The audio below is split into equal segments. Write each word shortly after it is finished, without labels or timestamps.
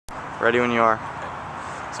Ready when you are.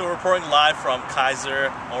 So we're reporting live from Keizer,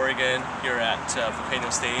 Oregon, here at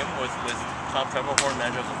Volcanoes Stadium with Tom Trebelhorn,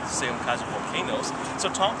 manager of the Salem-Keizer Volcanoes. So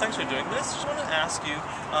Tom, thanks for doing this. Just want to ask you,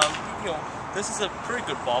 this is a pretty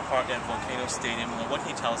good ballpark at Volcanoes Stadium. What can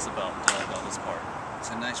you tell us about this park? It's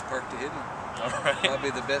a nice park to hit in. All right. Probably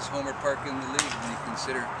the best homer park in the league when you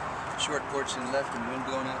consider short porch in left and wind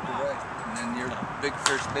blowing out to right. And then your big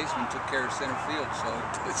first baseman took care of center field, so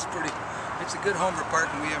it's a good homer park,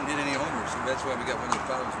 and we haven't hit any homers, so that's why we got one of the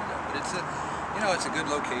problems we got. But it's a good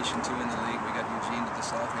location too in the league. We got Eugene to the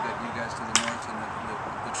south, we got you guys to the north, and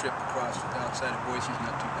the trip across outside of Boise is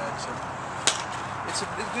not too bad. So it's a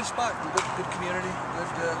good spot, good community.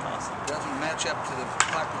 Awesome. Doesn't match up to the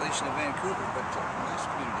population of Vancouver, but nice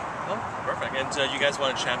community. Oh, perfect. And you guys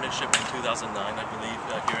won a championship in 2009, I believe,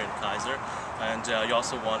 here in Keizer. And you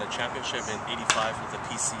also won a championship in '85 with the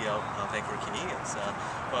PCL Vancouver Canadians.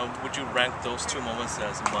 Would you rank those two moments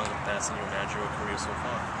as among the best in your managerial career so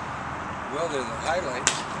far? Well, they're the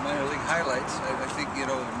highlights, minor league highlights. I think, in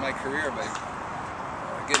my career,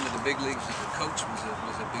 getting to the big leagues as a coach was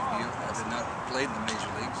a big deal. I had not played in the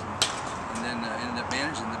major leagues, and then ended up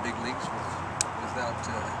managing the big leagues without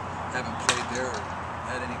having played there or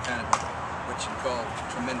had any kind of what you call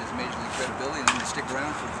tremendous major league credibility, and then to stick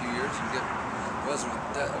around for a few years and get.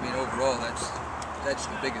 Overall, that's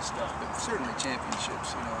the biggest stuff. But certainly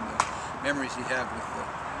championships, and the memories you have with the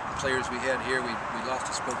players we had here. We lost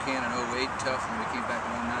to Spokane in '08, tough, and we came back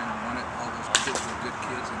in '09 and won it. All those kids were good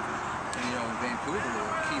kids, and in Vancouver, the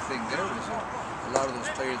key thing there was a lot of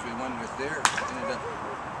those players we won with there ended up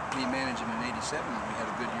me managing in '87, and we had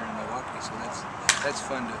a good year in Milwaukee. So that's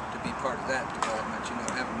fun to be part of that development.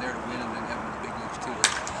 Have them there to win, and then have them in the big leagues too.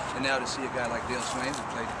 And now to see a guy like Dale Swain, who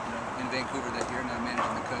played in Vancouver that year, now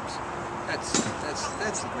managing the Cubs,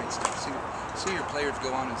 that's the great stuff. See your players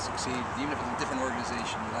go on and succeed, even if it's a different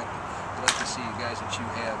organization. You like to see guys that you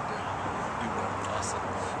have do well. Awesome.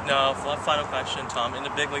 Now, one final question, Tom. In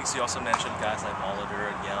the big leagues, you also mentioned guys like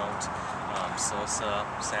Molitor, Yount, Sosa,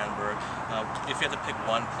 Sandberg. If you had to pick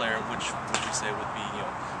one player, which would you say would be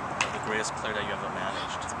the greatest player that you ever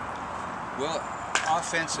managed? Well,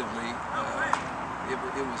 offensively,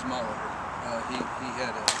 it was Molitor. He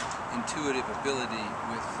had an intuitive ability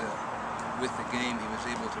with the game. He was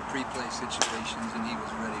able to pre-play situations, and he was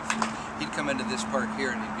ready. He'd come into this park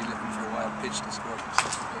here, and he'd be looking for a wild pitch to score from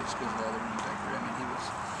second base because of all the room back there.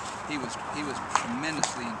 He was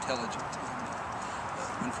tremendously intelligent.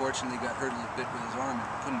 Unfortunately, got hurt a little bit with his arm and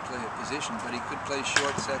couldn't play a position, but he could play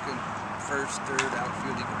short, second, first, third,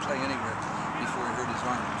 outfield. He could play anywhere before he hurt his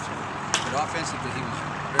arm. So, but offensively, he was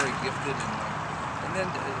very gifted, and then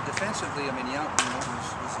defensively, Yount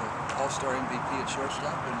was an all-star MVP at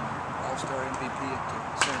shortstop and an all-star MVP at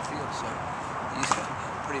center field. So he's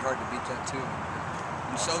pretty hard to beat that too.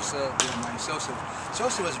 And Sosa,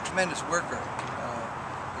 Sosa was a tremendous worker.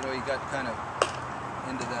 He got kind of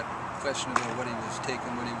into that question about what he was taking,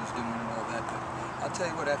 what he was doing, and all that. But I'll tell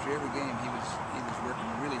you what, after every game, he was working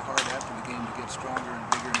really hard after the game to get stronger and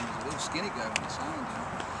bigger. And he was a little skinny guy when he signed,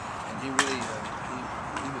 and he really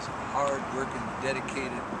he was hard working,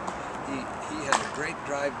 dedicated. He had a great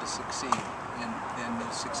drive to succeed, and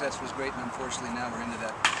his success was great. And unfortunately, now we're into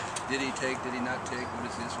that: did he take? Did he not take? What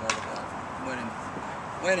is this all about?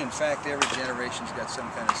 When in fact every generation's got some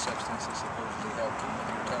kind of substance that supposedly helped him.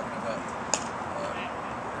 Whether you're talking about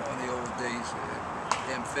in the old days,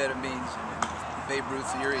 amphetamines and Babe Ruth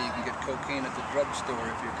theory, you can get cocaine at the drugstore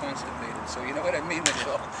if you're constipated. So you know what I mean?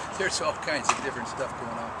 There's all kinds of different stuff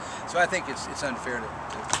going on. So I think it's unfair to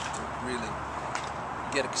really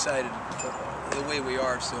get excited the way we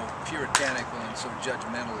are, so puritanical and so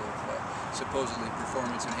judgmental of supposedly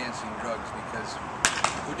performance-enhancing drugs, because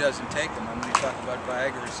who doesn't take them? When you talk about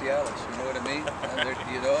Viagra or Cialis, you know what I mean?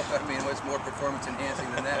 What's more performance-enhancing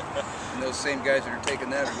than that? And those same guys that are taking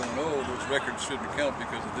that are going, oh, those records shouldn't count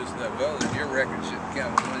because of this and that. Well, then your record shouldn't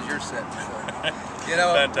count as long as you're setting for.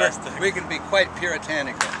 Fantastic. We can be quite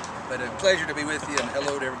puritanical, but a pleasure to be with you, and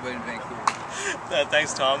hello to everybody in Vancouver.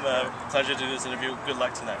 Thanks, Tom. Pleasure to do this interview. Good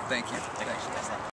luck tonight. Thank you. Thanks.